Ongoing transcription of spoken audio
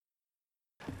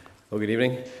Well, good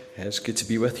evening. It's good to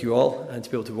be with you all and to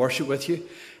be able to worship with you.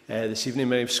 This evening,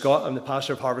 my name's Scott. I'm the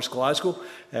pastor of Harvest Glasgow.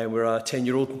 We're a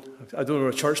 10-year-old, I don't know, we're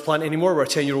a church plant anymore. We're a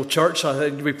 10-year-old church. I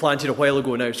think we planted a while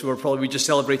ago now. So we just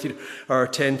celebrated our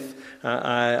 10th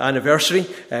anniversary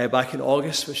back in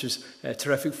August, which is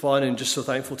terrific fun, and just so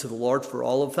thankful to the Lord for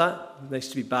all of that. Nice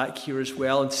to be back here as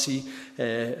well and to see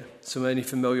so many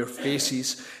familiar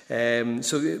faces.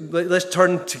 So let's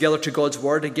turn together to God's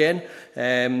Word again,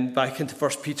 back into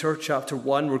 1 Peter chapter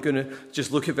 1. We're going to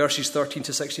just look at verses 13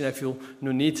 to 16. I feel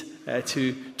no need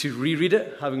to reread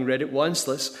it, having read it once.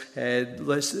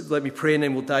 Let me pray, and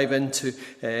then we'll dive into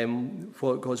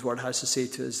what God's Word has to say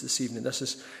to us this evening.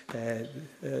 Let's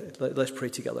pray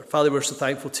together. Father, we're so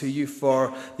thankful to you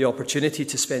for the opportunity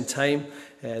to spend time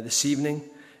this evening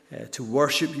to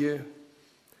worship you,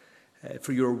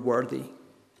 for you're worthy,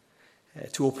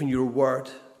 to open your word,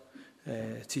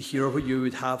 to hear what you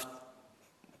would have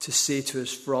to say to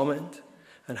us from it,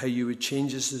 and how you would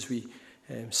change us as we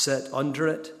sit under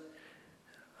it,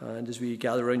 and as we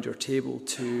gather around your table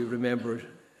to remember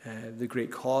the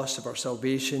great cost of our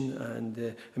salvation and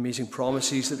the amazing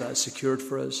promises that has secured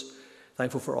for us.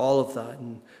 Thankful for all of that.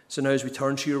 And so now as we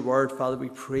turn to your word, Father, we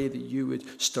pray that you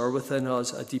would stir within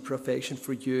us a deeper affection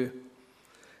for you.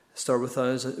 Stir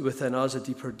within us a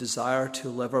deeper desire to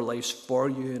live our lives for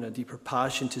you, and a deeper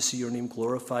passion to see your name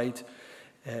glorified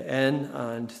in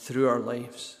and through our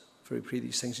lives. For we pray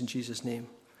these things in Jesus' name.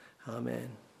 Amen.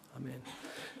 Amen.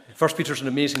 1 Peter's an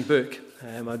amazing book.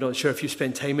 I'm not sure if you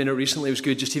spent time in it recently. It was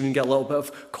good just to even get a little bit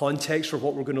of context for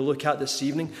what we're going to look at this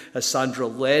evening as Sandra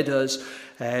led us.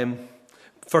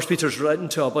 1 Peter's written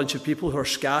to a bunch of people who are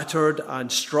scattered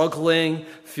and struggling,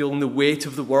 feeling the weight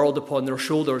of the world upon their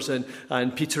shoulders. And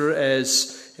Peter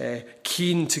is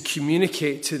keen to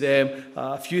communicate to them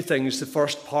a few things. The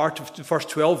first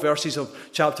 12 verses of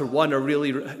chapter 1 are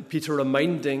really Peter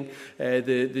reminding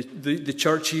the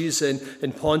churches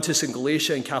in Pontus and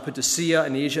Galatia and Cappadocia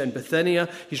and Asia and Bithynia.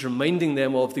 He's reminding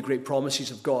them of the great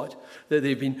promises of God, that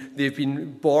they've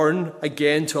been born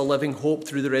again to a living hope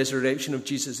through the resurrection of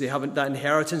Jesus. They have that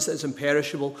inheritance that is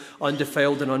imperishable,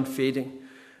 undefiled, and unfading.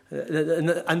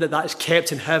 And that is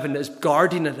kept in heaven, is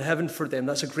guarding in heaven for them.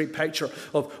 That's a great picture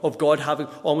of God having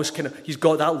almost he's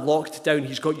got that locked down.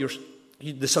 He's got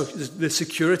the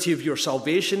security of your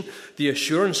salvation, the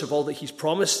assurance of all that he's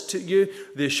promised to you,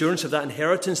 the assurance of that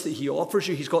inheritance that he offers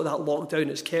you. He's got that locked down.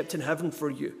 It's kept in heaven for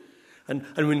you. And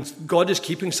when God is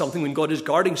keeping something, when God is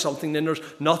guarding something, then there's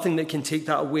nothing that can take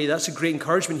that away. That's a great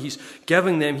encouragement he's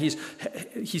giving them. He's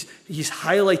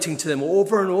highlighting to them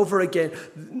over and over again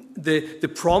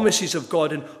the promises of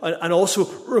God, and also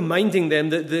reminding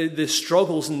them that the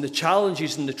struggles and the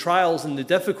challenges and the trials and the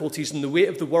difficulties and the weight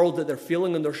of the world that they're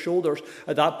feeling on their shoulders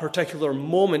at that particular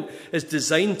moment is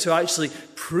designed to actually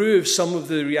prove some of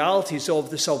the realities of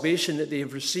the salvation that they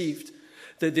have received.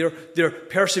 That they're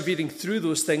persevering through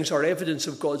those things are evidence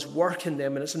of God's work in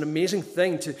them, and it's an amazing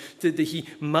thing that he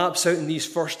maps out in those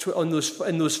first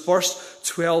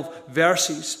 12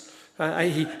 verses.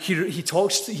 He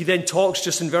then talks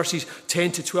just in verses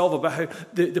 10 to 12 about how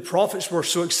the prophets were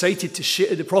so excited to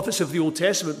share, the prophets of the Old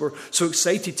Testament were so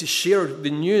excited to share the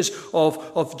news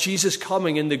of Jesus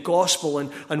coming and the gospel and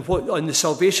the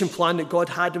salvation plan that God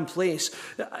had in place.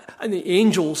 And the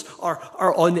angels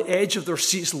are on the edge of their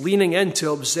seats, leaning in to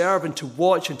observe and to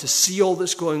watch and to see all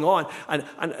that's going on. And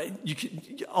you can,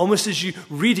 almost as you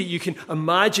read it, you can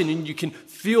imagine and you can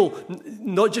feel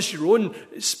not just your own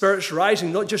spirits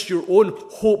rising, not just your own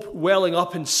hope welling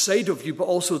up inside of you, but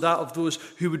also that of those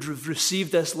who would have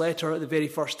received this letter at the very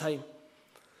first time.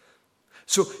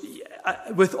 So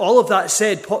with all of that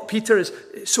said, Peter is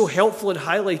so helpful in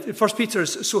highlighting, 1 Peter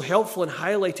is so helpful in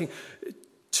highlighting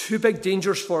two big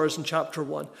dangers for us in chapter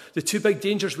 1. The two big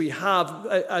dangers we have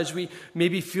as we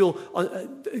maybe feel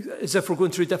as if we're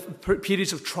going through different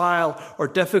periods of trial or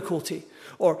difficulty,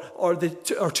 or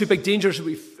two big dangers that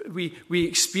we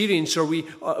experience or we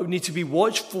need to be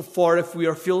watchful for if we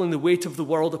are feeling the weight of the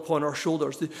world upon our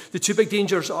shoulders. The two big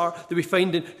dangers that we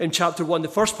find in chapter 1. The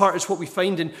first part is what we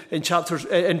find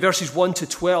in verses 1 to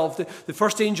 12. The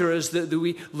first danger is that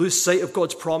we lose sight of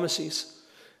God's promises.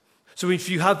 So if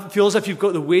you feel as if you've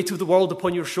got the weight of the world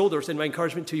upon your shoulders, then my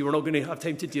encouragement to you, we're not going to have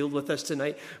time to deal with this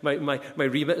tonight. My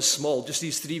remit is small, just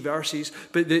these 3 verses.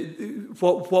 But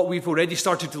what we've already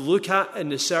started to look at in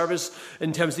the service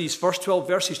in terms of these first 12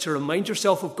 verses, to remind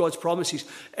yourself of God's promises.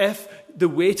 If the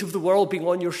weight of the world being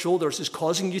on your shoulders is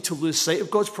causing you to lose sight of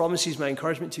God's promises, my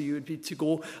encouragement to you would be to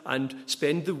go and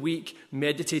spend the week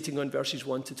meditating on verses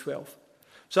 1 to 12.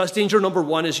 So that's danger number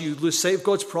 1, is you lose sight of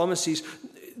God's promises.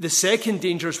 The second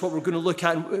danger is what we're going to look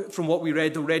at from what we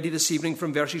read already this evening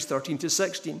from verses 13 to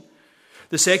 16.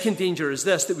 The second danger is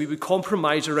this, that we would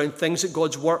compromise around things that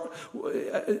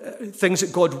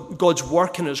God's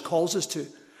work in us calls us to.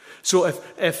 So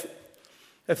if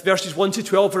verses 1 to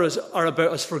 12 are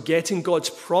about us forgetting God's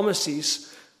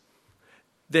promises,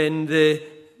 then the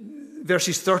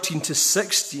verses 13 to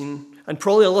 16, and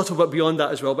probably a little bit beyond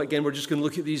that as well, but again, we're just going to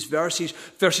look at these verses.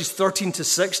 Verses 13 to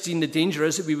 16, the danger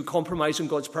is that we would compromise on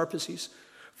God's purposes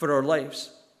for our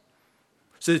lives.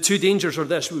 So the two dangers are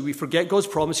this: we forget God's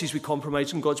promises, we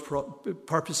compromise on God's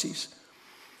purposes.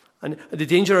 And the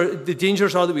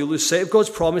dangers are that we lose sight of God's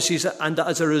promises, and that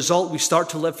as a result we start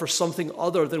to live for something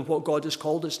other than what God has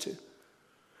called us to.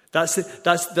 That's how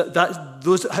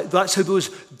those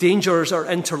dangers are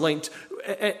interlinked.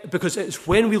 Because it's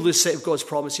when we lose sight of God's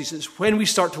promises, it's when we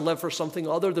start to live for something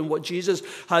other than what Jesus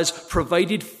has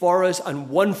provided for us and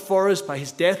won for us by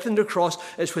his death on the cross.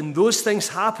 It's when those things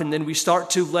happen, then we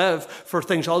start to live for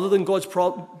things other than God's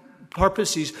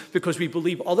purposes, because we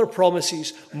believe other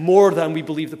promises more than we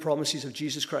believe the promises of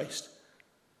Jesus Christ.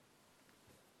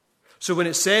 So when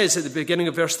it says at the beginning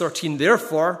of verse 13,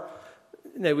 therefore,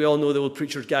 now we all know the old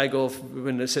preacher's gag of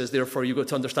when it says therefore, you've got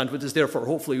to understand what is therefore.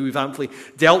 Hopefully we've amply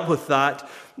dealt with that.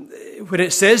 When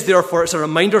it says therefore, it's a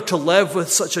reminder to live with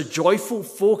such a joyful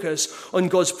focus on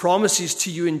God's promises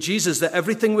to you in Jesus that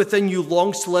everything within you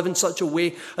longs to live in such a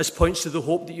way as points to the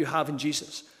hope that you have in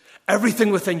Jesus.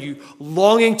 Everything within you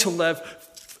longing to live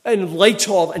in light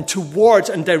of and towards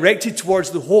and directed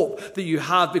towards the hope that you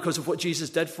have because of what Jesus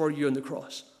did for you on the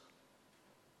cross.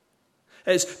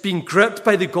 It's being gripped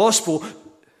by the gospel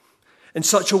in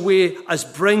such a way as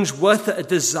brings with it a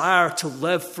desire to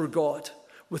live for God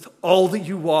with all that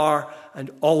you are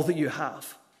and all that you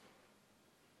have.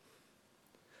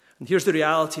 And here's the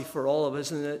reality for all of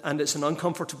us, and it's an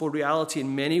uncomfortable reality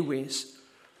in many ways.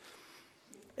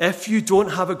 If you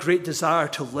don't have a great desire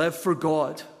to live for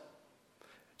God,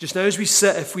 just now as we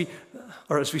sit,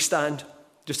 as we stand,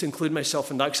 just to include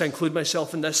myself in that, because I include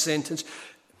myself in this sentence,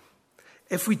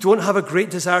 if we don't have a great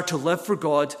desire to live for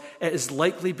God, it is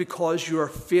likely because you are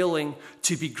failing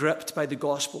to be gripped by the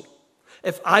gospel.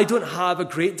 If I don't have a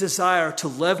great desire to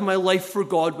live my life for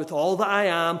God with all that I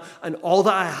am and all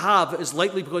that I have, it is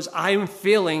likely because I am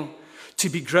failing to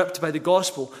be gripped by the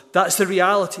gospel. That's the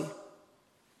reality.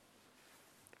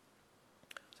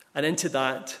 And into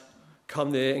that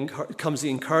comes the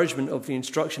encouragement of the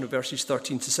instruction of verses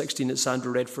 13 to 16 that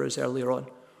Sandra read for us earlier on.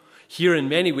 Here, in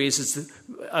many ways,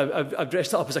 I've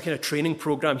dressed it up as a kind of training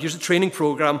program. Here's a training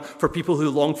program for people who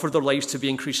long for their lives to be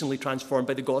increasingly transformed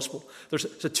by the gospel.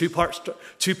 It's a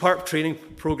two-part training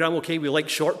program, okay? We like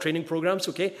short training programs,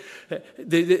 okay?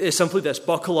 It's simply this: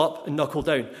 buckle up and knuckle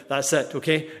down. That's it,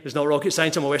 okay? It's not rocket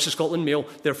science. I'm a West of Scotland male,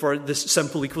 therefore this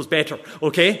simple equals better,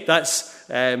 okay? That's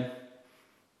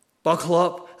buckle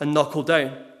up and knuckle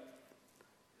down.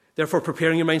 Therefore,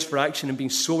 preparing your minds for action and being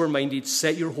sober-minded,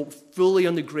 set your hope fully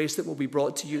on the grace that will be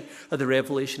brought to you at the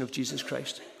revelation of Jesus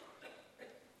Christ.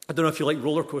 I don't know if you like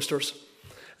roller coasters.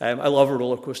 I love a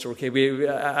roller coaster, okay?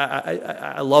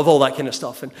 I love all that kind of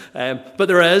stuff. But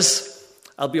there is,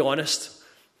 I'll be honest,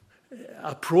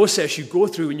 a process you go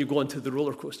through when you go into the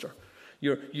roller coaster.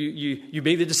 You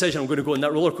make the decision, I'm going to go on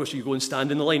that roller coaster. You go and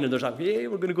stand in the line, and there's we're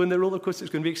going to go on the roller coaster.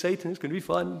 It's going to be exciting. It's going to be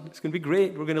fun. It's going to be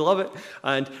great. We're going to love it.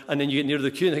 And then you get near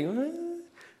the queue and think,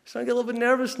 starting to get a little bit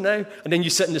nervous now. And then you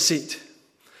sit in the seat.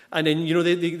 And then,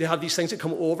 they have these things that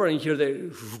come over, and you hear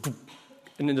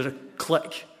and then there's a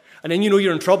click. And then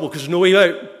you're in trouble because there's no way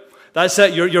out. That's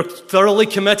it. You're thoroughly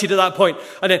committed at that point.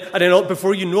 And then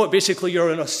before you know it, basically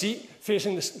you're in a seat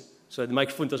facing the... Sorry, the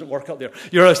microphone doesn't work up there.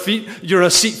 You're in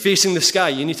a seat facing the sky.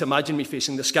 You need to imagine me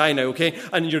facing the sky now, okay?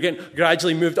 And you're getting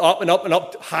gradually moved up and up and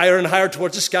up, higher and higher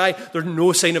towards the sky. There's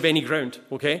no sign of any ground,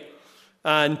 okay?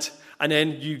 And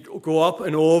then you go up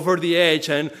and over the edge,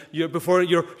 and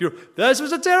this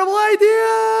was a terrible idea!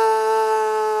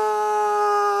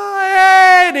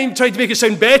 And then trying to make it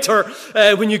sound better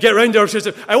when you get around there.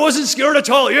 I wasn't scared at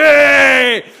all.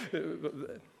 Yay!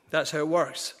 That's how it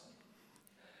works.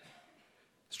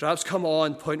 Straps come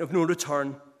on, point of no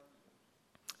return.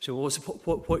 So what's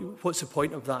the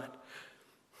point of that?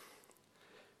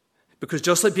 Because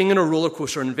just like being in a roller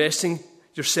coaster, investing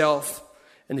yourself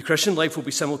in the Christian life will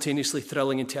be simultaneously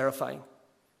thrilling and terrifying.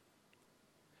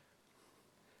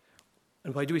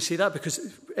 And why do we say that? Because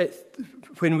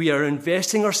when we are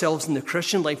investing ourselves in the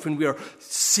Christian life, when we are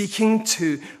seeking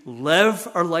to live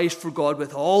our lives for God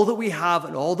with all that we have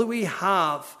and all that we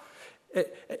have,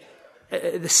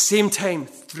 at the same time,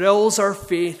 thrills our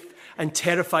faith and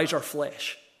terrifies our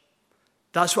flesh.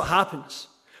 That's what happens.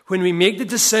 When we make the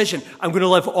decision, I'm going to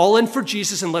live all in for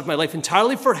Jesus and live my life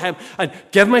entirely for Him and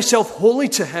give myself wholly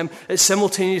to Him, it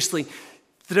simultaneously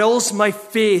thrills my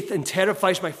faith and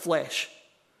terrifies my flesh.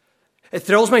 It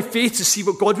thrills my faith to see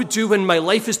what God would do when my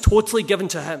life is totally given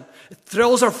to him. It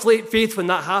thrills our faith when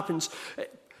that happens. But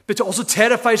it also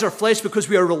terrifies our flesh because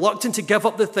we are reluctant to give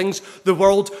up the things the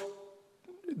world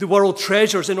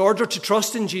treasures in order to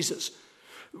trust in Jesus.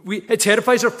 It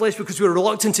terrifies our flesh because we are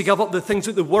reluctant to give up the things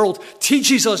that the world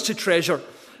teaches us to treasure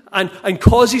and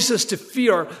causes us to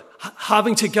fear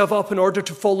having to give up in order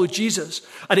to follow Jesus.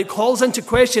 And it calls into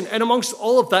question, and amongst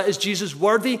all of that, is Jesus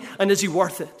worthy and is he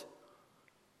worth it?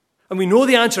 And we know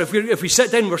the answer. If we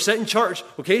sit down and we're sitting in church,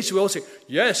 okay, so we all say,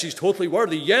 yes, he's totally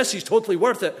worthy. Yes, he's totally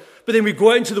worth it. But then we go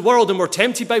out into the world and we're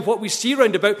tempted by what we see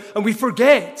around about and we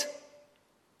forget.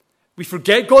 We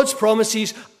forget God's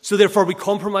promises, so therefore we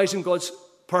compromise in God's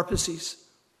purposes.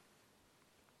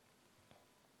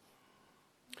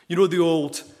 You know the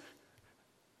old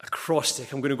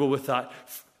acrostic, I'm going to go with that,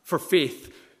 for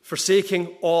faith, forsaking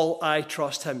all I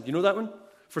trust him. You know that one?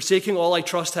 Forsaking all I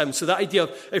trust him. So that idea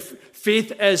of if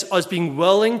faith is us being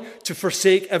willing to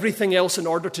forsake everything else in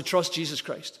order to trust Jesus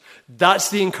Christ. That's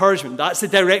the encouragement. That's the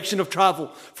direction of travel.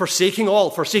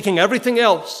 Forsaking everything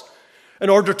else in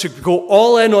order to go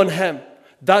all in on him.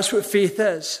 That's what faith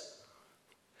is.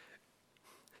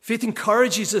 Faith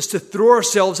encourages us to throw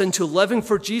ourselves into living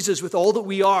for Jesus with all that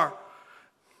we are.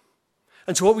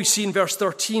 And so what we see in verse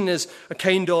 13 is a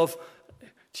kind of,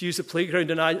 to use the playground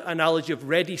analogy, of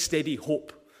ready, steady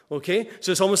hope. Okay?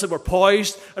 So it's almost like we're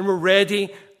poised and we're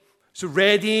ready. So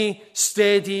ready,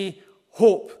 steady,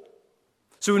 hope.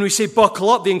 So when we say buckle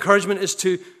up, the encouragement is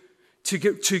to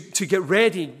get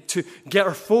ready, to get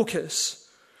our focus,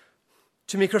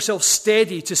 to make ourselves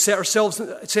steady, to set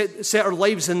our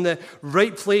lives in the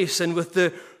right place and with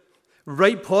the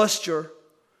right posture.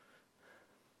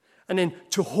 And then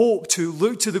to hope, to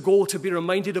look to the goal, to be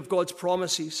reminded of God's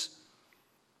promises.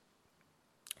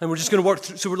 And we're just going to work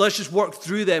through, so let's just work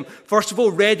through them. First of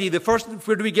all, ready.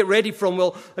 Where do we get ready from?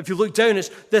 Well, if you look down, it's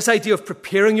this idea of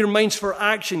preparing your minds for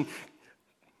action,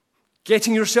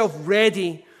 getting yourself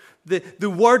ready.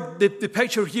 The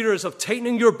picture here is of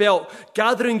tightening your belt,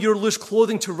 gathering your loose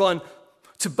clothing to run,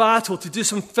 to battle, to do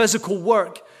some physical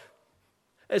work.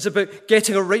 It's about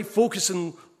getting a right focus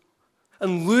and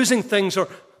losing things or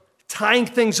tying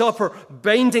things up or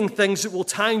binding things that will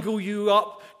tangle you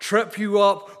up, trip you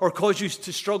up, or cause you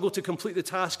to struggle to complete the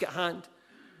task at hand.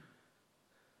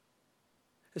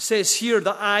 It says here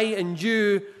that I and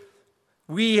you,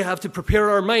 we have to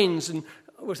prepare our minds. And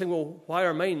we're thinking, well, why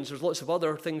our minds? There's lots of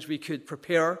other things we could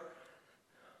prepare.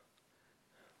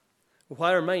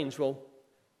 Why our minds? Well,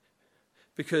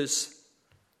 because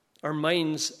our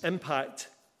minds impact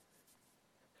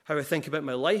how I think about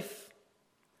my life,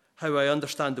 how I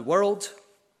understand the world,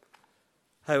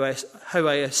 how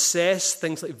I assess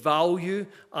things like value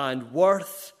and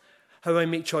worth, how I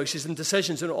make choices and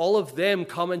decisions. And all of them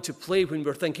come into play when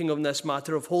we're thinking of this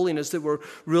matter of holiness that we're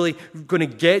really going to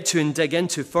get to and dig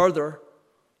into further.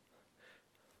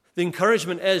 The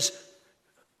encouragement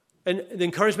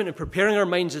in preparing our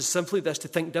minds is simply this: to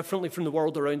think differently from the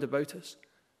world around about us.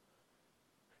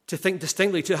 To think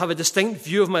distinctly, to have a distinct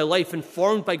view of my life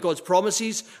informed by God's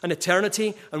promises and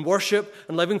eternity and worship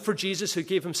and living for Jesus who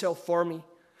gave himself for me.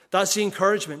 That's the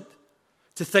encouragement,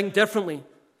 to think differently.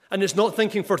 And it's not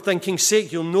thinking for thinking's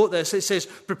sake. You'll note this. It says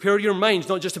prepare your minds,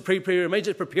 not just to prepare your minds,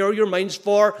 it's prepare your minds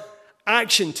for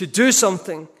action, to do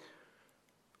something.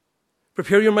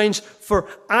 Prepare your minds for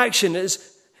action.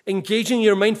 Is engaging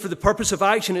your mind for the purpose of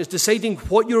action. Is deciding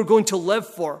what you're going to live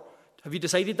for. Have you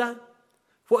decided that?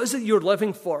 What is it you're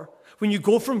living for? When you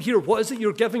go from here, what is it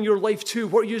you're giving your life to?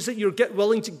 What is it you're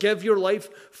willing to give your life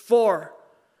for?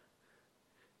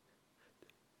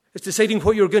 It's deciding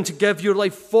what you're going to give your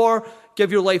life for, give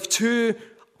your life to,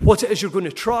 what it is you're going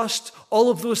to trust.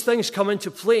 All of those things come into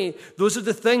play. Those are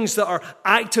the things that are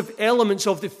active elements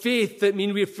of the faith that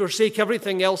mean we forsake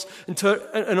everything else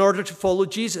in order to follow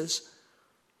Jesus.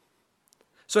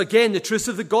 So again, the truth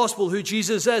of the gospel, who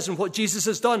Jesus is and what Jesus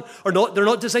has done, they're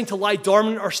not designed to lie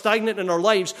dormant or stagnant in our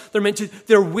lives.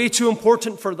 They're way too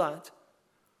important for that.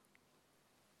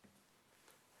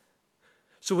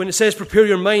 So when it says prepare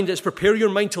your mind, it's prepare your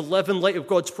mind to live in light of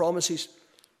God's promises.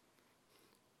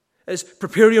 It's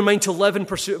prepare your mind to live in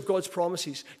pursuit of God's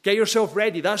promises. Get yourself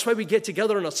ready. That's why we get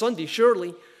together on a Sunday,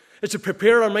 surely. It's to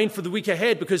prepare our mind for the week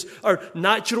ahead, because our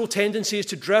natural tendency is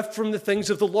to drift from the things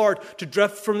of the Lord, to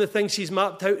drift from the things he's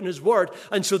mapped out in his word.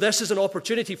 And so this is an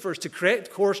opportunity for us to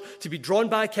correct course, to be drawn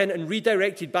back in and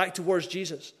redirected back towards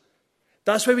Jesus.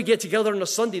 That's why we get together on a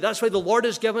Sunday. That's why the Lord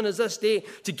has given us this day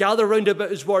to gather around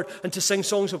about his word and to sing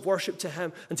songs of worship to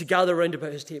him and to gather around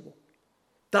about his table.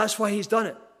 That's why he's done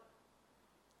it.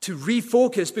 To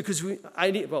refocus, because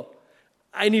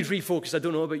I need refocus. I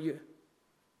don't know about you.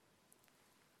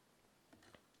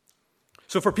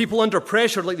 So for people under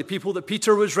pressure, like the people that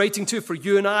Peter was writing to, for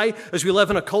you and I, as we live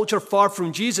in a culture far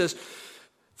from Jesus,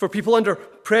 for people under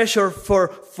pressure for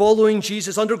following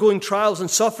Jesus, undergoing trials and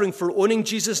suffering for owning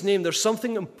Jesus' name, there's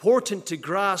something important to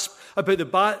grasp about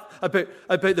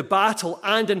the battle,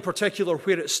 and in particular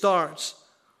where it starts.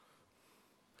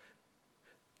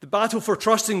 The battle for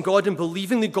trusting God and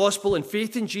believing the gospel and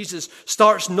faith in Jesus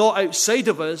starts not outside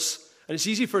of us. And it's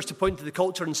easy for us to point to the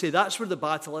culture and say that's where the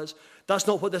battle is. That's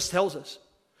not what this tells us.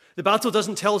 The battle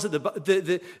doesn't tell us that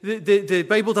the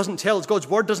Bible doesn't tell us, God's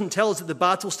word doesn't tell us that the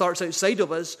battle starts outside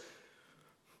of us.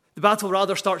 The battle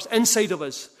rather starts inside of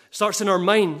us. It starts in our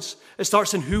minds. It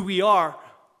starts in who we are.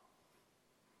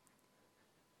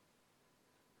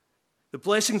 The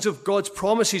blessings of God's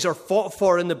promises are fought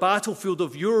for in the battlefield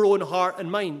of your own heart and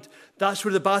mind. That's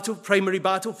where the primary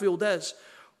battlefield is.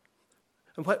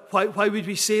 And why would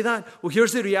we say that? Well,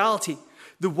 here's the reality.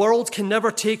 The world can never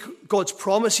take God's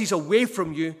promises away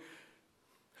from you,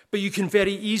 but you can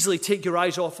very easily take your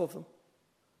eyes off of them.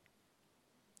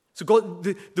 So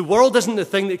the world isn't the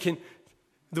thing that can...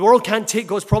 The world can't take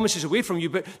God's promises away from you,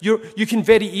 but you can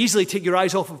very easily take your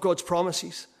eyes off of God's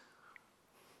promises.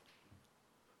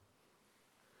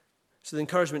 So the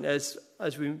encouragement is,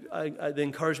 the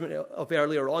encouragement of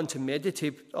earlier on to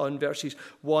meditate on verses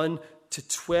 1 to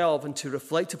 12 and to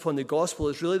reflect upon the gospel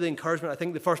is really the encouragement. I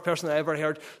think the first person I ever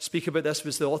heard speak about this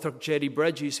was the author Jerry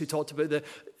Bridges, who talked about the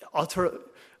utter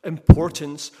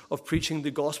importance of preaching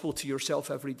the gospel to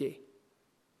yourself every day.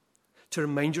 To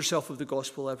remind yourself of the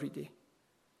gospel every day.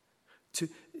 To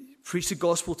preach the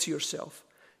gospel to yourself.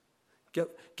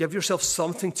 Give yourself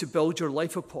something to build your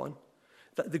life upon.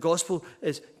 That the gospel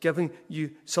is giving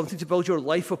you something to build your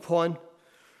life upon.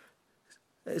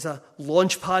 It is a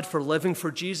launch pad for living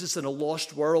for Jesus in a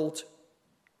lost world.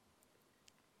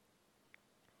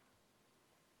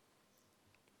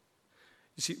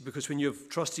 You see, because when you've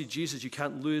trusted Jesus, you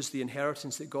can't lose the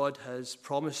inheritance that God has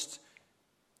promised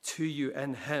to you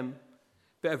in him.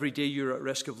 But every day you're at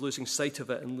risk of losing sight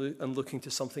of it and looking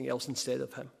to something else instead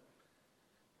of him.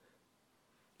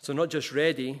 So not just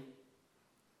ready,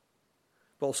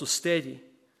 but also steady.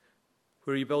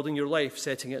 Where are you building your life,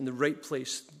 setting it in the right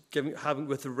place, having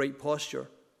with the right posture?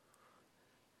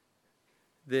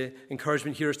 The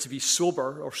encouragement here is to be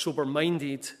sober or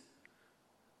sober-minded.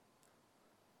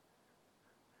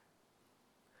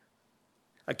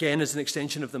 Again, as an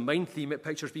extension of the mind theme, it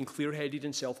pictures being clear-headed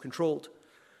and self-controlled.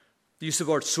 The use of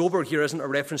the word sober here isn't a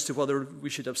reference to whether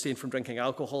we should abstain from drinking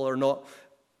alcohol or not.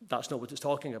 That's not what it's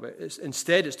talking about.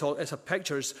 Instead, it's a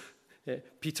picture.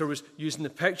 Peter was using the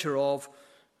picture of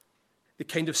the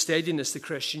kind of steadiness the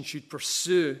Christian should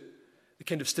pursue, the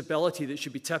kind of stability that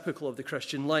should be typical of the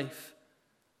Christian life.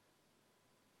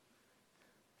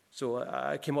 So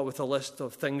I came up with a list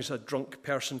of things a drunk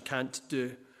person can't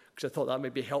do, because I thought that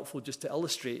might be helpful just to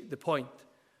illustrate the point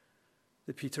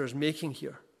that Peter is making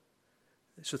here.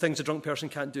 So things a drunk person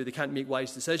can't do: they can't make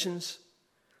wise decisions,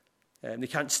 they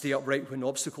can't stay upright when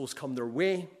obstacles come their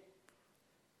way,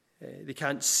 they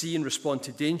can't see and respond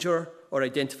to danger or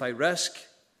identify risk,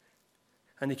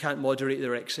 and they can't moderate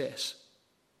their excess.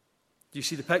 Do you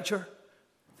see the picture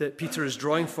that Peter is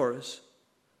drawing for us?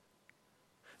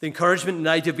 The encouragement and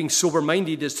idea of being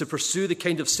sober-minded is to pursue the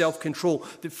kind of self-control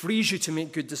that frees you to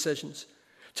make good decisions,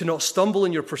 to not stumble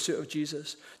in your pursuit of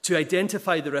Jesus, to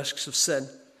identify the risks of sin,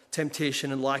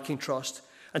 temptation, and lacking trust,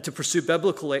 and to pursue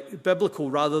biblical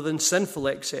rather than sinful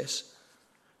excess.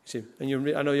 See,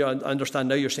 and I know you understand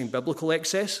now you're saying biblical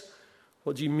excess.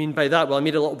 What do you mean by that? Well, I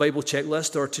made a little Bible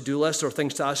checklist or to-do list or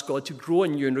things to ask God to grow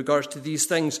in you in regards to these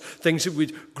things that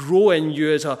would grow in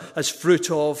you as fruit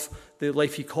of the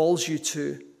life he calls you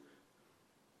to.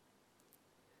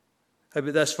 How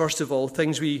about this? First of all,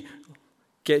 things we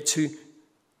get to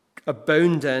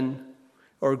abound in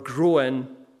or grow in.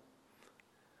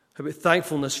 How about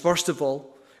thankfulness? First of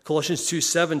all, Colossians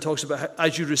 2:7 talks about how,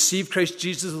 as you received Christ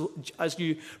Jesus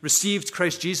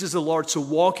the Lord, so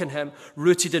walk in him,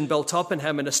 rooted and built up in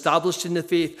him and established in the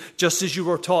faith, just as you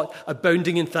were taught,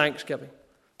 abounding in thanksgiving.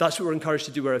 That's what we're encouraged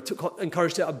to do. We're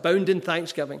encouraged to abound in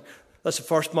thanksgiving. That's the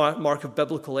first mark of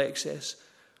biblical excess.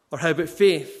 Or how about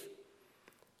faith?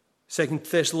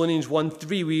 2 Thessalonians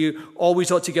 1:3, we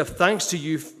always ought to give thanks to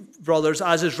you, brothers,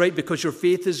 as is right, because your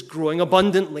faith is growing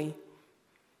abundantly.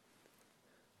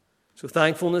 So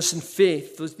thankfulness and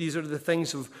faith, these are the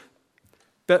things of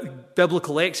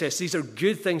biblical excess. These are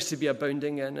good things to be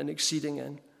abounding in and exceeding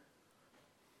in.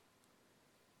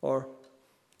 Or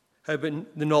How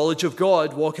about the knowledge of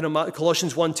God?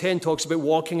 Colossians 1:10 talks about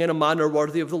walking in a manner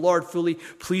worthy of the Lord, fully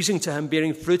pleasing to him,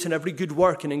 bearing fruit in every good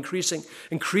work and increasing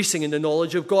in the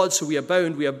knowledge of God. So we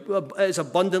abound, as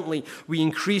abundantly, we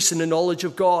increase in the knowledge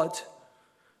of God.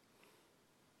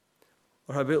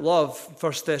 Or how about love?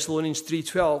 1 Thessalonians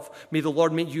 3:12, may the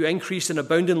Lord make you increase and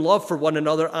abound in love for one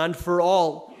another and for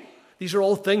all. These are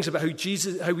all things about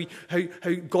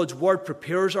how God's word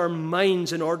prepares our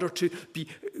minds in order to be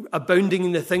abounding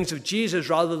in the things of Jesus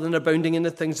rather than abounding in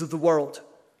the things of the world.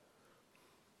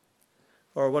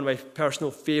 Or one of my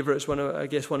personal favorites, one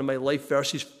of my life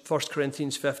verses, 1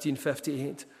 Corinthians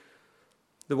 15:58.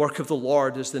 The work of the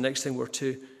Lord is the next thing we're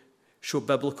to show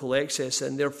biblical excess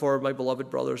in. Therefore, my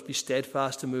beloved brothers, be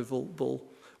steadfast,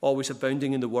 immovable, always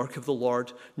abounding in the work of the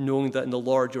Lord, knowing that in the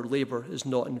Lord your labor is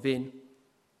not in vain.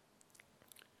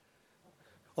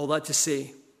 All that to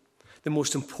say, the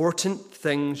most important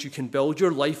things you can build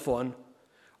your life on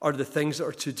are the things that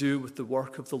are to do with the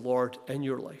work of the Lord in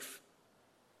your life.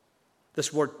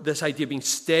 This idea of being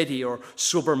steady or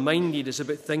sober-minded is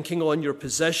about thinking on your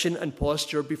position and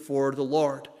posture before the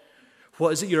Lord.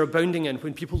 What is it you're abounding in?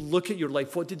 When people look at your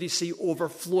life, what did they see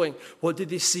overflowing? What did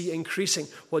they see increasing?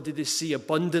 What did they see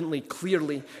abundantly,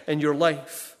 clearly in your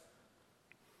life?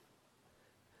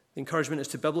 The encouragement is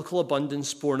to biblical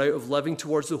abundance born out of living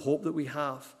towards the hope that we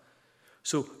have.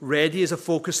 So ready is a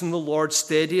focus on the Lord,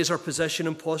 steady is our position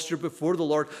and posture before the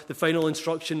Lord. The final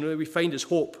instruction that we find is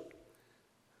hope.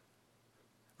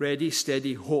 Ready,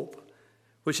 steady, hope,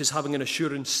 which is having an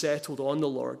assurance settled on the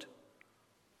Lord.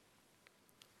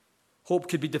 Hope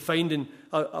could be defined in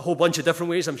a whole bunch of different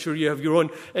ways. I'm sure you have your own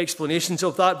explanations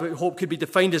of that, but hope could be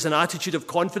defined as an attitude of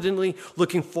confidently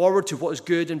looking forward to what is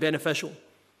good and beneficial.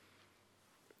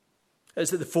 Is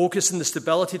that the focus and the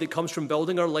stability that comes from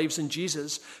building our lives in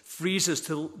Jesus frees us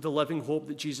to the living hope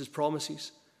that Jesus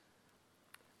promises.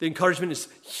 The encouragement is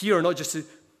here not just to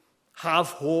have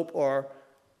hope or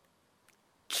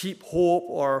keep hope,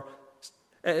 or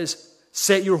it is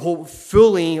set your hope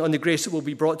fully on the grace that will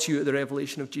be brought to you at the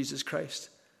revelation of Jesus Christ.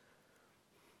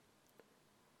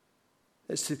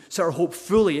 It's to set our hope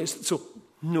fully. So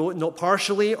no, not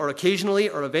partially or occasionally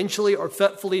or eventually or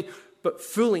fitfully, but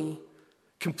fully,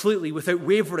 completely, without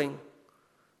wavering.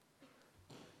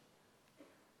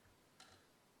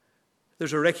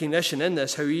 There's a recognition in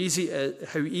this how easy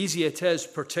it is,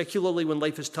 particularly when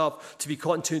life is tough, to be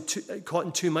caught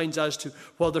in two minds as to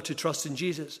whether to trust in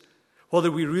Jesus, whether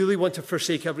we really want to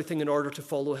forsake everything in order to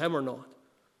follow him or not.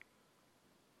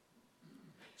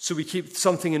 So we keep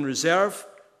something in reserve.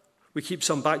 We keep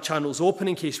some back channels open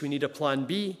in case we need a plan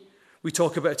B. We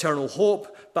talk about eternal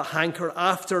hope, but hanker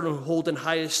after and hold in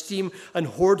high esteem and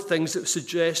hoard things that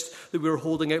suggest that we're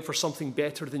holding out for something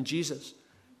better than Jesus.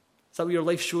 Is that what your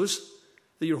life shows?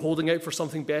 That you're holding out for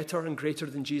something better and greater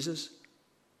than Jesus?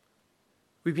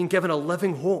 We've been given a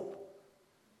living hope.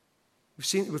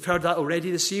 We've heard that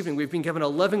already this evening. We've been given a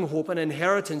living hope, an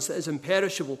inheritance that is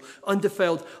imperishable,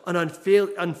 undefiled, and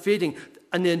unfading.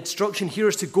 And the instruction here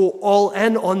is to go all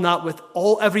in on that with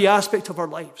every aspect of our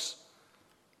lives.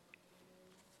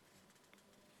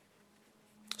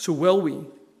 So will we?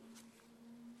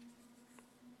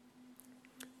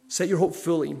 Set your hope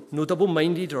fully, no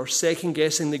double-minded or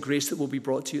second-guessing the grace that will be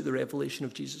brought to you at the revelation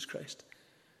of Jesus Christ.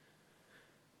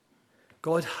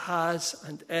 God has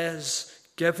and is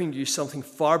giving you something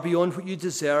far beyond what you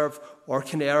deserve or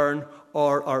can earn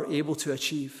or are able to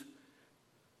achieve.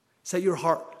 Set your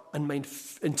heart and mind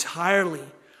entirely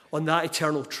on that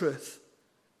eternal truth.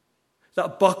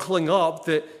 That buckling up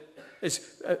that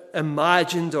is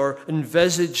imagined or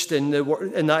envisaged in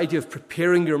the idea of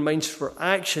preparing your minds for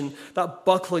action, that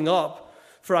buckling up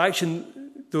for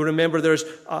action, though remember there's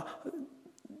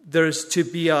to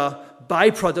be a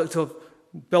byproduct of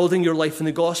building your life in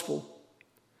the gospel.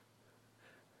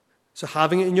 So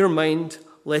having it in your mind,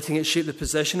 letting it shape the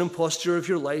position and posture of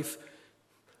your life.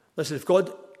 Listen,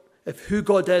 if who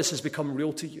God is has become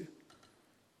real to you,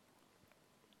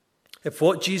 if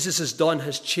what Jesus has done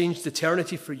has changed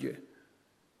eternity for you,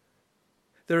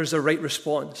 there is a right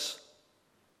response.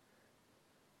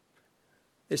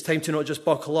 It's time to not just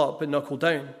buckle up, but knuckle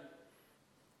down.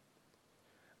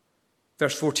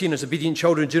 Verse 14, as obedient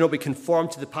children, do not be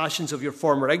conformed to the passions of your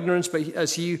former ignorance, but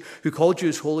as he who called you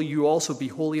is holy, you also be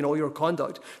holy in all your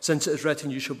conduct, since it is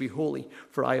written, you shall be holy,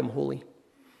 for I am holy.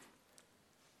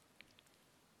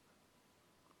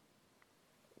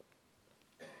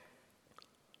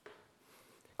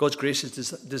 God's grace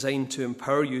is designed to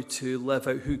empower you to live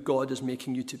out who God is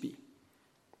making you to be.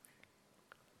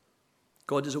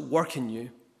 God is at work in you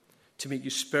to make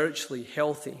you spiritually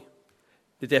healthy,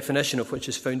 the definition of which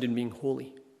is found in being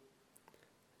holy.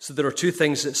 So there are two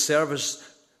things that serve as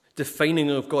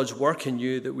defining of God's work in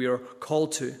you that we are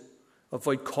called to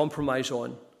avoid compromise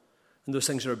on, and those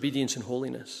things are obedience and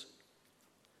holiness.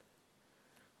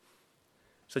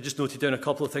 So I just noted down a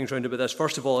couple of things around about this.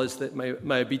 First of all is that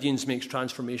my obedience makes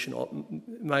transformation.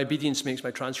 My obedience makes my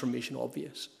transformation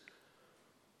obvious.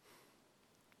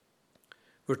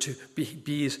 We're to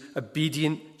be as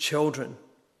obedient children.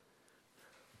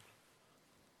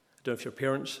 I don't know if you're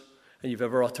parents and you've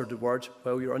ever uttered the words,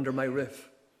 "Well, you're under my roof."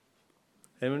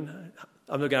 Anyone?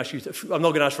 I'm not going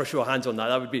to ask for a show of hands on that.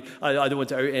 That would be. I don't want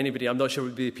to out anybody. I'm not sure it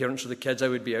would be the parents or the kids I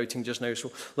would be outing just now.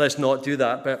 So let's not do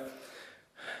that. But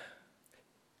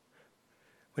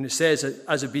when it says,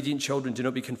 "As obedient children, do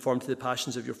not be conformed to the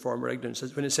passions of your former ignorance,"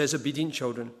 when it says obedient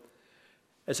children,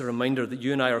 it's a reminder that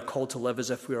you and I are called to live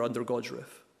as if we are under God's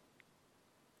roof.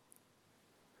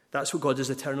 That's what God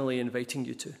is eternally inviting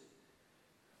you to.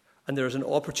 And there is an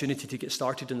opportunity to get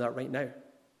started in that right now.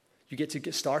 You get to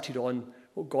get started on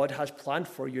what God has planned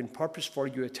for you and purpose for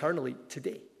you eternally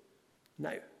today,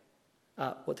 now.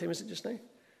 What time is it just now?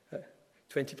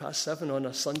 7:20 on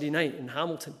a Sunday night in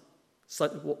Hamilton.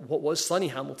 What was sunny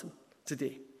Hamilton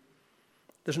today?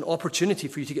 There's an opportunity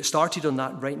for you to get started on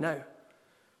that right now.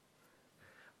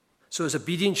 So as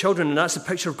obedient children, and that's the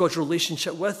picture of God's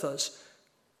relationship with us.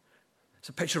 It's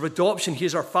a picture of adoption. He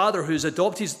is our Father who has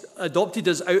adopted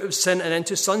us out of sin and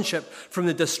into sonship, from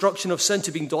the destruction of sin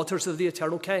to being daughters of the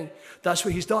eternal King. That's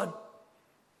what he's done.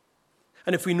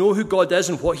 And if we know who God is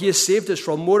and what he has saved us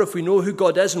from, more if we know who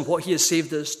God is and what he has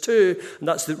saved us to, and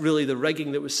that's really the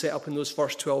rigging that was set up in those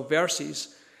first 12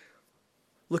 verses,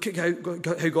 look at how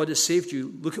God has saved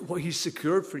you. Look at what he's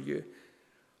secured for you.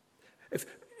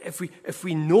 If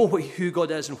we know who God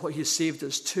is and what he has saved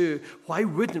us to, why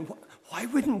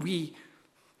wouldn't we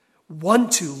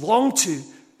want to, long to,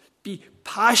 be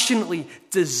passionately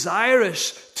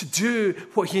desirous to do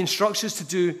what he instructs us to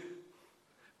do?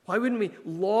 Why wouldn't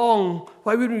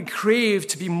we crave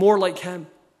to be more like him?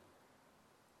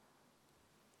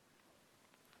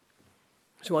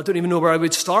 So I don't even know where I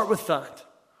would start with that.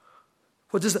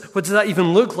 What does that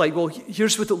even look like? Well,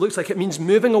 here's what it looks like. It means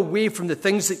moving away from the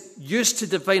things that used to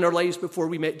define our lives before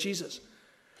we met Jesus.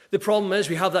 The problem is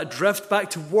we have that drift back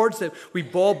towards them. We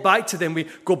bob back to them. We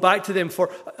go back to them for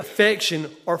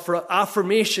affection or for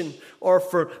affirmation or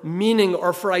for meaning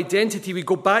or for identity. We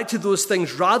go back to those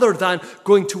things rather than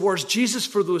going towards Jesus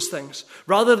for those things.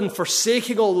 Rather than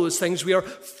forsaking all those things, we are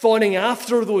fawning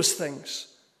after those things.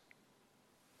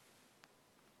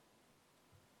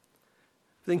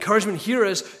 The encouragement here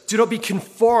is, do not be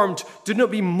conformed, do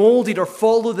not be molded or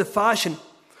follow the fashion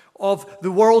of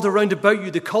the world around about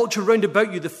you, the culture around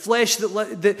about you, the flesh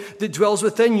that dwells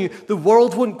within you. The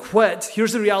world won't quit.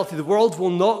 Here's the reality. The world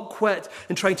will not quit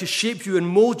in trying to shape you and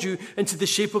mold you into the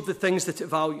shape of the things that it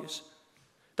values.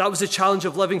 That was the challenge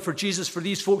of living for Jesus for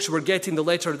these folks who were getting the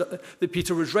letter that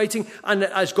Peter was writing. And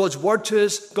as God's word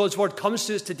comes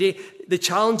to us today, the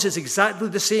challenge is exactly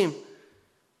the same.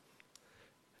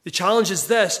 The challenge is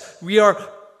this: we are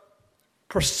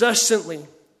persistently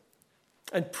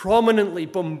and prominently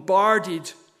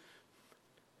bombarded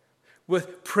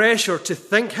with pressure to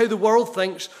think how the world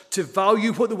thinks, to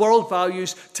value what the world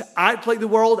values, to act like the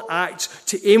world acts,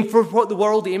 to aim for what the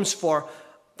world aims for.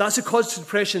 That's a constant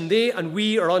pressure they and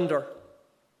we are under.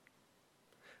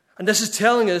 And this is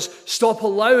telling us, stop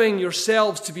allowing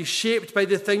yourselves to be shaped by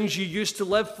the things you used to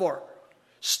live for.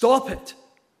 Stop it.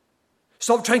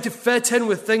 Stop trying to fit in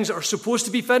with things that are supposed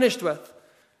to be finished with.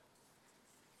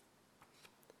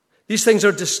 These things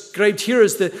are described here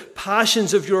as the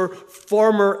passions of your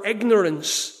former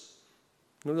ignorance.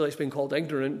 I don't really like being called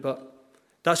ignorant, but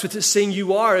that's what it's saying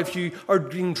you are if you are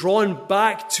being drawn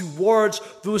back towards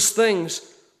those things.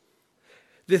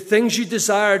 The things you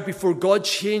desired before God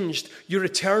changed your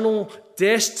eternal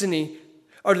destiny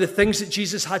are the things that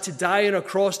Jesus had to die on a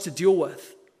cross to deal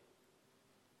with.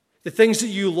 The things that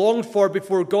you longed for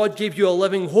before God gave you a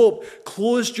living hope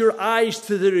closed your eyes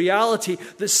to the reality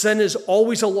that sin is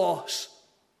always a loss.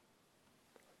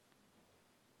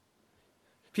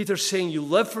 Peter's saying you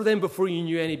lived for them before you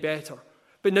knew any better.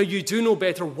 But now you do know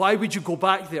better. Why would you go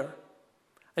back there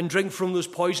and drink from those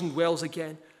poisoned wells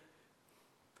again?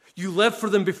 You lived for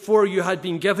them before you had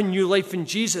been given new life in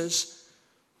Jesus.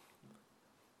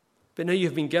 But now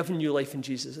you've been given new life in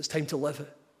Jesus. It's time to live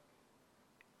it.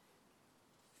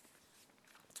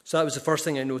 So that was the first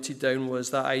thing I noted down,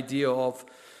 was that idea of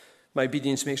my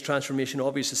obedience makes transformation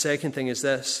obvious. The second thing is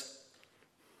this.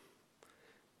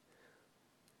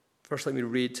 First, let me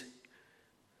read.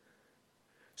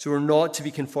 So we're not to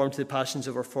be conformed to the passions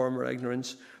of our former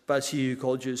ignorance, but as he who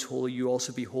called you is holy, you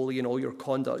also be holy in all your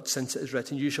conduct, since it is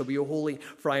written, you shall be holy,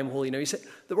 for I am holy. Now, he said,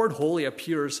 the word holy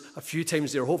appears a few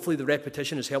times there. Hopefully the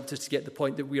repetition has helped us to get the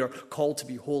point that we are called to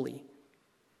be holy.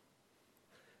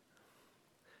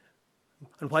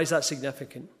 And why is that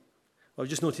significant? Well, I've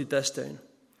just noted this down.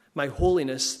 My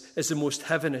holiness is the most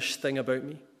heavenish thing about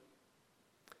me.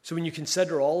 So when you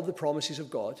consider all of the promises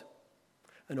of God,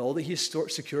 and all that he has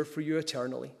secured for you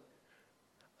eternally,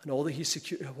 and all that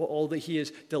he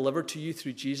has delivered to you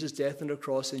through Jesus' death on the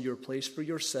cross in your place for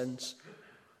your sins,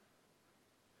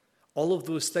 all of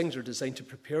those things are designed to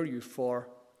prepare you for,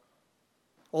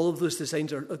 all of those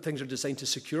things are designed to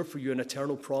secure for you an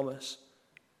eternal promise.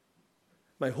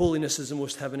 My holiness is the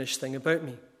most heavenish thing about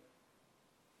me.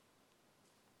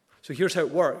 So here's how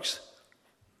it works.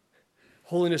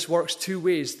 Holiness works two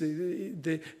ways.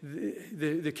 The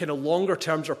kind of longer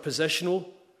terms are positional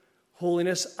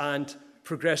holiness and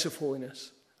progressive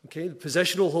holiness. Okay, the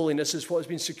positional holiness is what has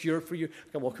been secured for you.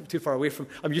 I can't walk too far away from.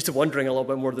 I'm used to wondering a little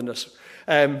bit more than this.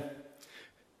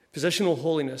 Positional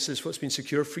holiness is what's been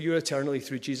secured for you eternally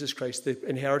through Jesus Christ, the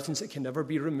inheritance that can never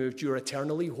be removed. You are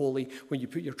eternally holy when you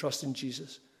put your trust in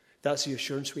Jesus. That's the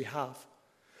assurance we have.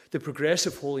 The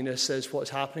progressive holiness is what's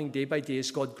happening day by day as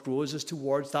God grows us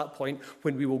towards that point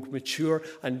when we will mature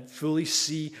and fully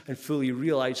see and fully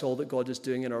realize all that God is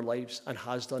doing in our lives and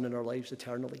has done in our lives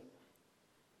eternally.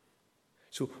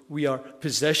 So we are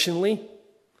positionally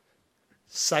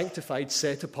sanctified,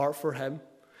 set apart for him,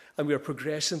 and we are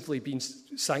progressively being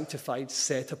sanctified,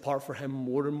 set apart for him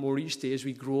more and more each day as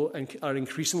we grow and are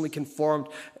increasingly conformed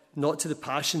not to the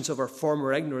passions of our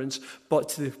former ignorance,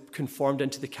 but conformed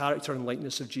into the character and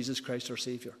likeness of Jesus Christ, our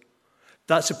Savior.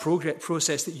 That's a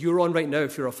process that you're on right now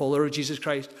if you're a follower of Jesus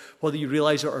Christ, whether you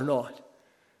realize it or not.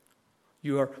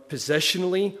 You are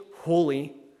positionally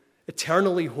holy,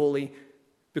 eternally holy,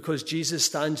 because Jesus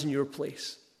stands in your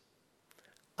place.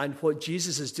 And what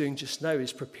Jesus is doing just now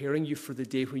is preparing you for the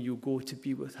day when you go to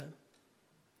be with him.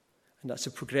 And that's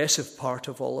a progressive part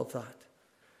of all of that.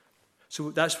 So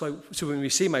that's why. So when we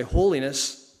say my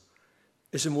holiness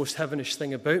is the most heavenish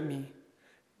thing about me,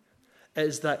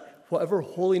 is that whatever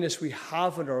holiness we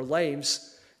have in our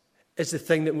lives is the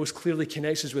thing that most clearly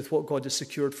connects us with what God has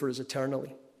secured for us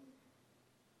eternally.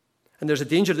 And there's a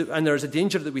danger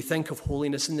that we think of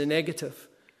holiness in the negative.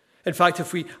 In fact,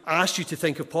 if we asked you to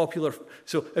think of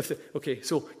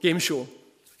game show,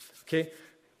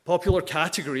 popular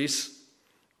categories,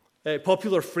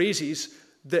 popular phrases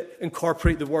that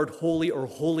incorporate the word holy or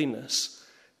holiness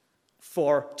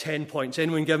for 10 points.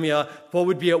 Anyone give me what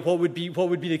would be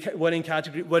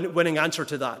the winning answer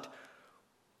to that?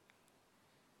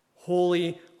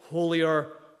 Holy, holier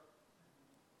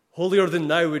than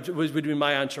now would be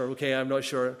my answer. Okay, I'm not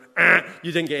sure.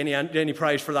 You didn't get any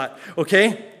prize for that.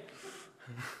 Okay?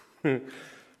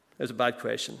 That's a bad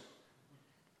question.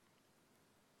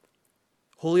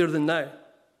 Holier than now.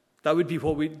 That would be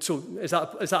so is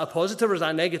that a positive or is that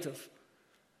a negative?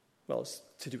 Well, it's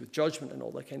to do with judgment and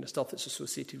all that kind of stuff that's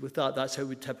associated with that. That's how it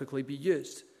would typically be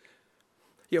used.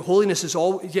 Yet holiness is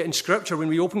yet in Scripture, when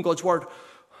we open God's Word,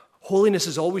 holiness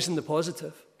is always in the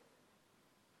positive.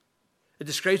 It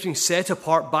describes being set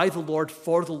apart by the Lord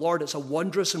for the Lord. It's a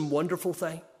wondrous and wonderful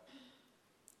thing.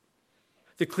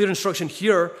 The clear instruction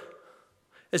here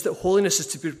is that holiness is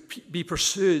to be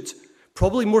pursued,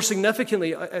 probably more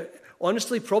significantly,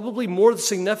 honestly, probably more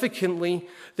significantly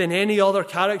than any other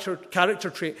character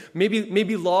trait.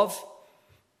 Maybe love,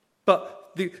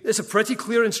 but it's a pretty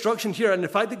clear instruction here. And the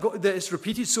fact that it's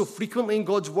repeated so frequently in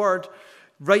God's Word,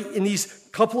 right in these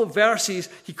couple of verses,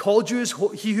 he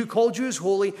who called you is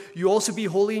holy. You also be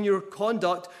holy in your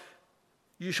conduct.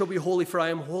 You shall be holy, for I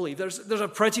am holy. There's a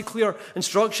pretty clear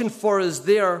instruction for us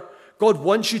there. God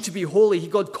wants you to be holy.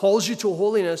 God calls you to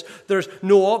holiness. There's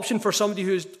no option for somebody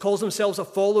who calls themselves a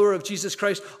follower of Jesus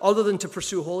Christ other than to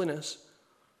pursue holiness.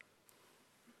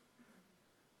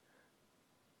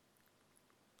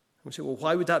 We say, well,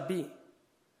 why would that be?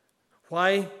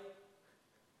 Why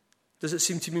does it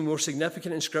seem to be more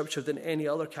significant in Scripture than any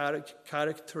other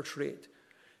character trait?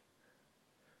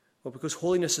 Well, because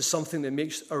holiness is something that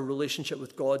makes our relationship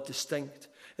with God distinct.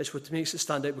 It's what makes it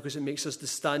stand out, because it makes us to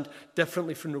stand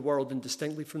differently from the world and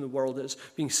distinctly from the world. It's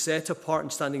being set apart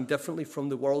and standing differently from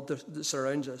the world that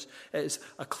surrounds us. It is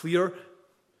a clear,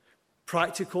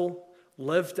 practical,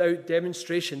 lived-out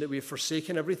demonstration that we have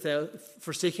forsaken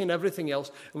everything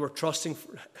else, and we're trusting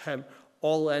him,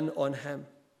 all in on him.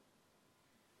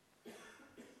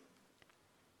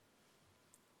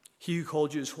 He who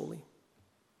called you is holy.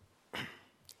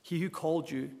 He who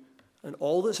called you, and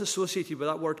all that's associated with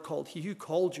that word called, he who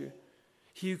called you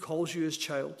He who calls you his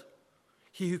child.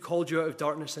 He who called you out of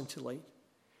darkness into light.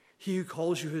 He who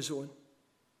calls you his own.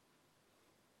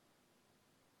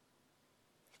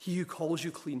 He who calls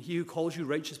you clean. He who calls you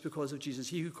righteous because of Jesus.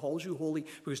 He who calls you holy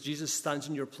because Jesus stands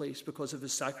in your place because of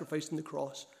his sacrifice on the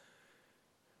cross.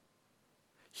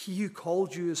 He who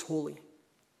called you is holy.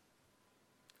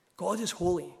 God is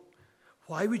holy.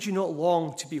 Why would you not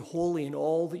long to be holy in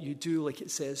all that you do, like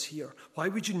it says here? Why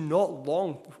would you not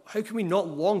long? How can we not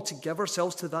long to give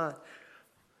ourselves to that?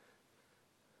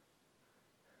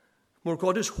 More,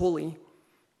 God is holy. And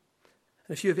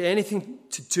if you have anything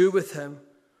to do with him,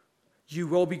 you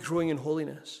will be growing in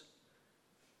holiness.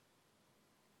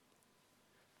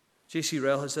 J.C.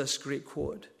 Ryle has this great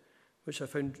quote, which I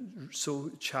found so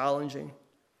challenging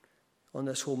on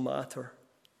this whole matter.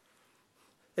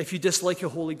 If you dislike a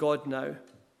holy God now,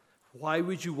 why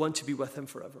would you want to be with him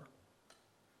forever?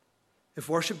 If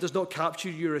worship does not capture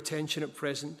your attention at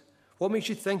present, what makes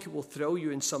you think it will thrill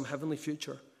you in some heavenly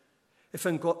future? If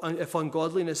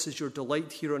ungodliness is your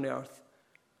delight here on earth,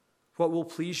 what will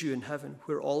please you in heaven,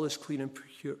 where all is clean and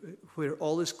pure? Where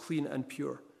all is clean and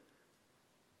pure?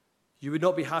 You would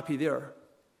not be happy there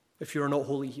if you are not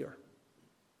holy here.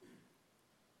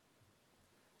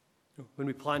 When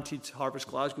we planted Harvest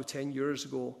Glasgow 10 years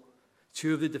ago,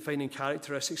 two of the defining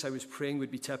characteristics I was praying would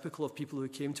be typical of people who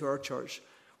came to our church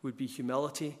would be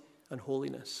humility and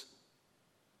holiness.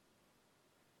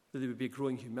 That there would be a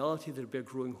growing humility, there would be a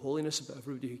growing holiness about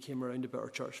everybody who came around about our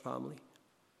church family.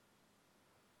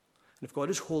 And if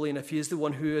God is holy, and if he is the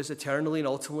one who is eternally and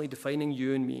ultimately defining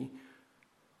you and me,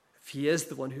 if he is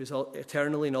the one who is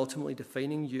eternally and ultimately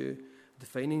defining you,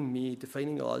 defining me,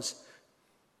 defining us,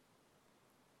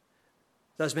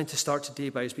 that's meant to start today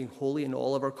by us being holy in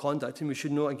all of our conduct. And we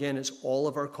should know, again, it's all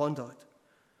of our conduct.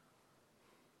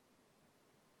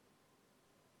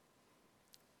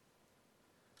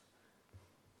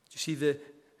 Do you see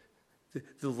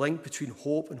the link between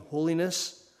hope and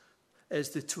holiness?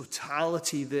 Is the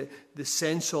totality, the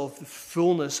sense of the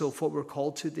fullness of what we're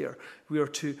called to there. We are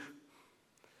to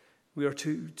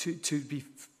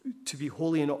be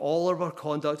holy in all of our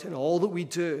conduct and all that we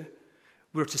do.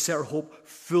 We're to set our hope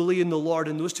fully in the Lord.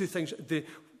 And those two things,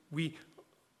 we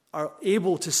are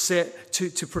able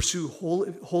to pursue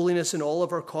holiness in all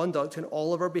of our conduct and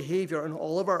all of our behavior and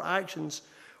all of our actions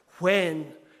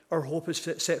when our hope is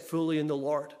set fully in the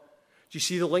Lord. Do you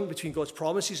see the link between God's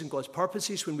promises and God's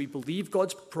purposes? When we believe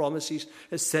God's promises,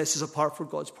 it sets us apart for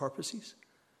God's purposes.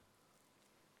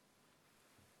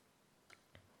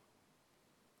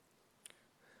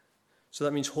 So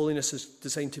that means holiness is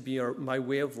designed to be my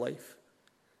way of life,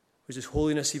 which is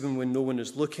holiness even when no one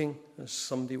is looking, as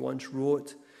somebody once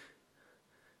wrote.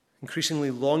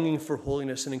 Increasingly longing for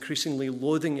holiness and increasingly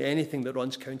loathing anything that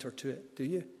runs counter to it. Do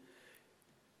you?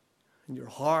 In your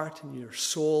heart, in your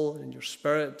soul, in your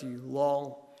spirit, do you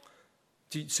long?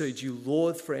 Do you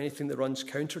loathe for anything that runs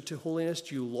counter to holiness?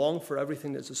 Do you long for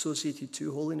everything that's associated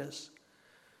to holiness?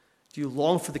 Do you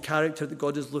long for the character that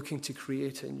God is looking to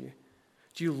create in you?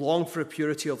 Do you long for a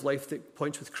purity of life that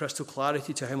points with crystal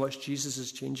clarity to how much Jesus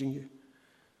is changing you?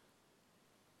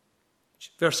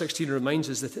 Verse 16 reminds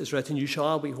us that it is written, "You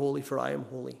shall be holy, for I am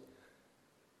holy."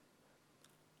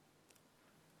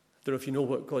 I don't know if you know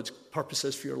what God's purpose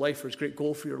is for your life or his great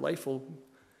goal for your life. Well,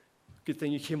 good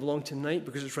thing you came along tonight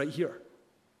because it's right here.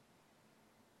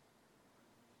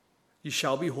 You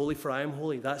shall be holy, for I am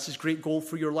holy. That's his great goal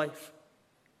for your life.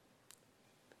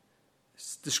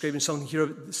 It's describing something here.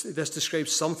 This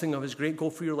describes something of his great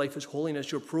goal for your life as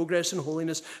holiness. Your progress in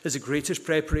holiness is the greatest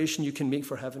preparation you can make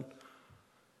for heaven.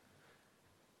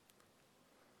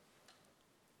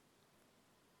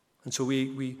 And so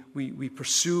we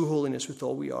pursue holiness with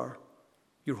all we are.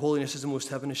 Your holiness is the most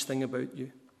heavenish thing about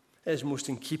you. It is most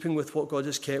in keeping with what God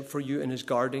has kept for you and is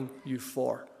guarding you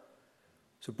for.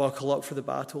 So buckle up for the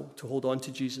battle to hold on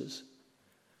to Jesus.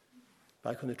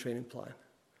 Back on the training plan.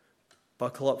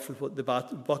 Buckle up for the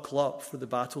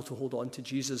battle to hold on to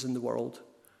Jesus in the world.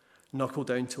 Knuckle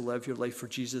down to live your life for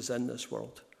Jesus in this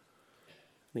world.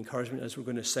 The encouragement, as we're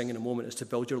going to sing in a moment, is to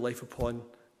build your life upon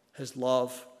his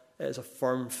love. It is a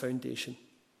firm foundation.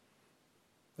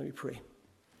 Let me pray.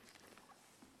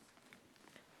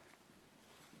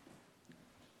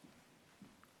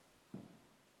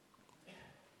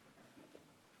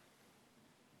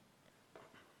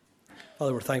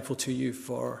 Father, we're thankful to you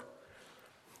for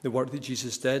the work that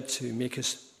Jesus did to make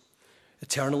us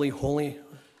eternally holy.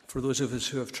 For those of us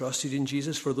who have trusted in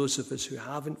Jesus, for those of us who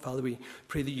haven't, Father, we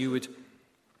pray that you would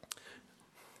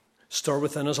stir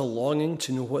within us a longing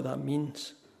to know what that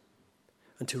means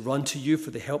and to run to you for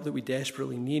the help that we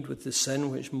desperately need with the sin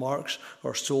which marks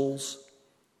our souls.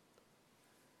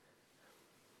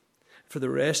 For the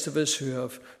rest of us who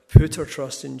have put our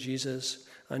trust in Jesus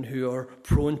and who are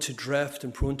prone to drift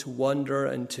and prone to wander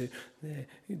and to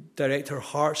direct our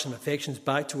hearts and affections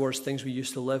back towards things we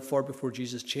used to live for before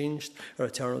Jesus changed our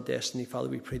eternal destiny, Father,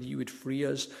 we pray that you would free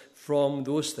us from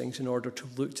those things in order to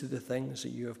look to the things that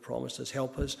you have promised us.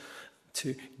 Help us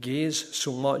to gaze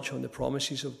so much on the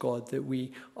promises of God that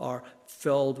we are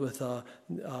filled with a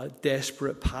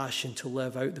desperate passion to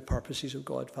live out the purposes of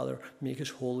God. Father, make us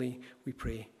holy, we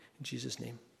pray. In Jesus'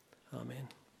 name,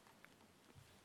 amen.